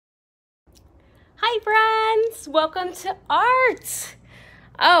Hi friends, welcome to art.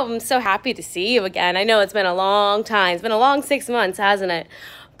 Oh, I'm so happy to see you again. I know it's been a long time. It's been a long 6 months, hasn't it?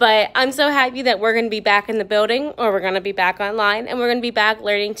 But I'm so happy that we're going to be back in the building, or we're going to be back online, and we're going to be back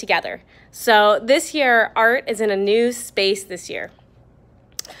learning together. So this year, art is in a new space this year.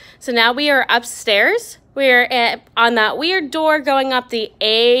 So now we are upstairs. We're on that weird door going up the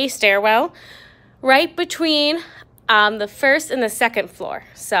A stairwell, right between the first and the second floor.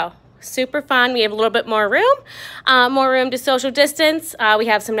 So super fun. We have a little bit more room to social distance. We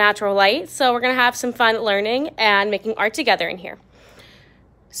have some natural light, so we're gonna have some fun learning and making art together in here.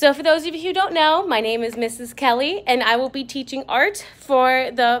 So for those of you who don't know, my name is Mrs. Kelly, and I will be teaching art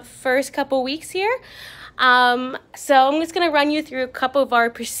for the first couple weeks here. So I'm just going to run you through a couple of our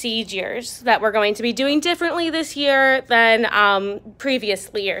procedures that we're going to be doing differently this year than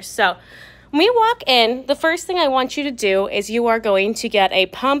previous years. So when we walk in, the first thing I want you to do is you are going to get a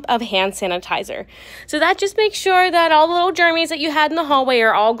pump of hand sanitizer. So that just makes sure that all the little germs that you had in the hallway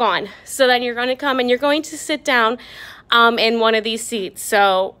are all gone. So then you're going to come and you're going to sit down in one of these seats.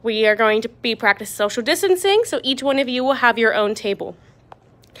 So we are going to be practicing social distancing. So each one of you will have your own table.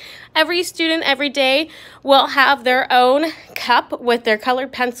 Every student every day will have their own cup with their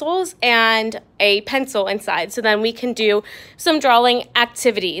colored pencils and a pencil inside. So then we can do some drawing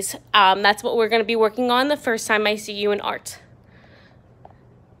activities. That's what we're going to be working on the first time I see you in art.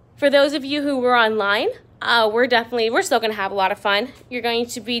 For those of you who were online, we're still going to have a lot of fun. You're going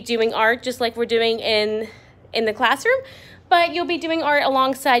to be doing art just like we're doing in the classroom, but you'll be doing art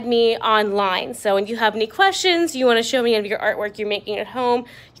alongside me online. So when you have any questions, you want to show me of your artwork you're making at home,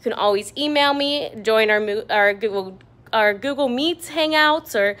 you can always email me, join our Google Meets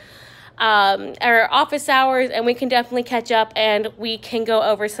hangouts or our office hours, and we can definitely catch up and we can go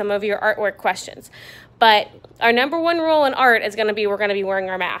over some of your artwork questions. But our number one rule in art is going to be we're going to be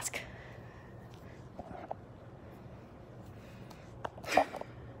wearing our mask.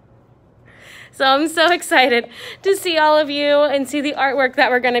 So I'm so excited to see all of you and see the artwork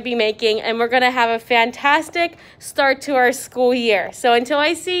that we're going to be making, and we're going to have a fantastic start to our school year. So until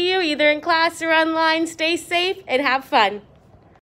I see you, either in class or online, stay safe and have fun.